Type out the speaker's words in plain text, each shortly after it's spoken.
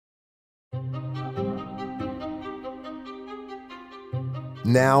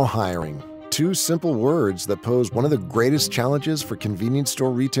Now hiring. Two simple words that pose one of the greatest challenges for convenience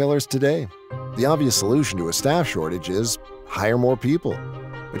store retailers today. The obvious solution to a staff shortage is hire more people.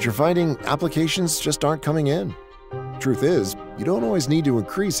 But you're finding applications just aren't coming in. Truth is, you don't always need to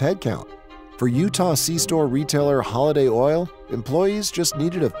increase headcount. For Utah C-store retailer Holiday Oil, employees just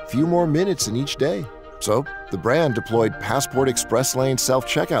needed a few more minutes in each day. So, the brand deployed Passport Express Lane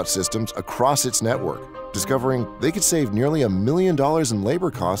self-checkout systems across its network, discovering they could save nearly $1 million in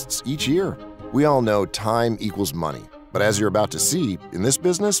labor costs each year. We all know time equals money, but as you're about to see, in this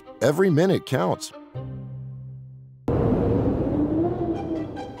business, every minute counts.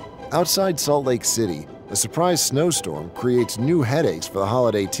 Outside Salt Lake City, a surprise snowstorm creates new headaches for the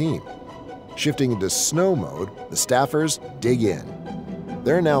Holiday team. Shifting into snow mode, the staffers dig in.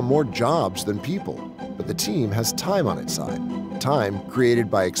 There are now more jobs than people, but the team has time on its side, time created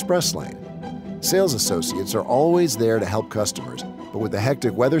by Express Lane. Sales associates are always there to help customers, but with the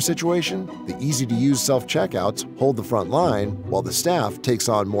hectic weather situation, the easy-to-use self-checkouts hold the front line while the staff takes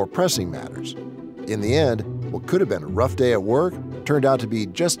on more pressing matters. In the end, what could have been a rough day at work turned out to be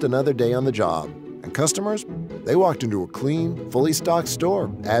just another day on the job, and customers, they walked into a clean, fully stocked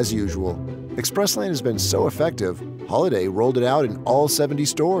store, as usual. Express Lane has been so effective, Holiday rolled it out in all 70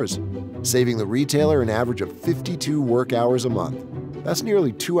 stores, saving the retailer an average of 52 work hours a month. That's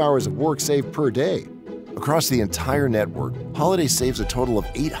nearly 2 hours of work saved per day. Across the entire network, Holiday saves a total of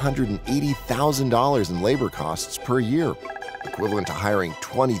 $880,000 in labor costs per year, equivalent to hiring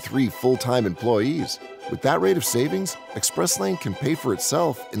 23 full-time employees. With that rate of savings, Express Lane can pay for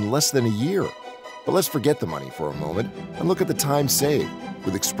itself in less than a year. But let's forget the money for a moment and look at the time saved.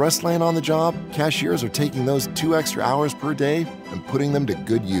 With Express Lane on the job, cashiers are taking those 2 extra hours per day and putting them to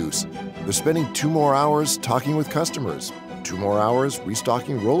good use. They're spending 2 more hours talking with customers, 2 more hours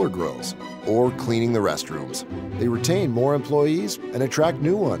restocking roller grills, or cleaning the restrooms. They retain more employees and attract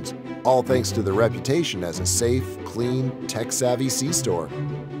new ones, all thanks to their reputation as a safe, clean, tech-savvy C-store.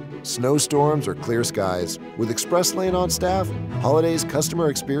 Snowstorms or clear skies, with Express Lane on staff, Holiday's customer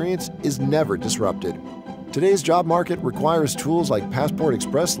experience is never disrupted. Today's job market requires tools like Passport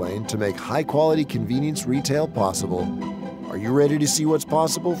Express Lane to make high-quality convenience retail possible. Are you ready to see what's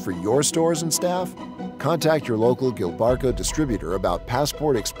possible for your stores and staff? Contact your local Gilbarco distributor about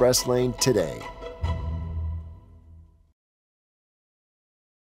Passport Express Lane today.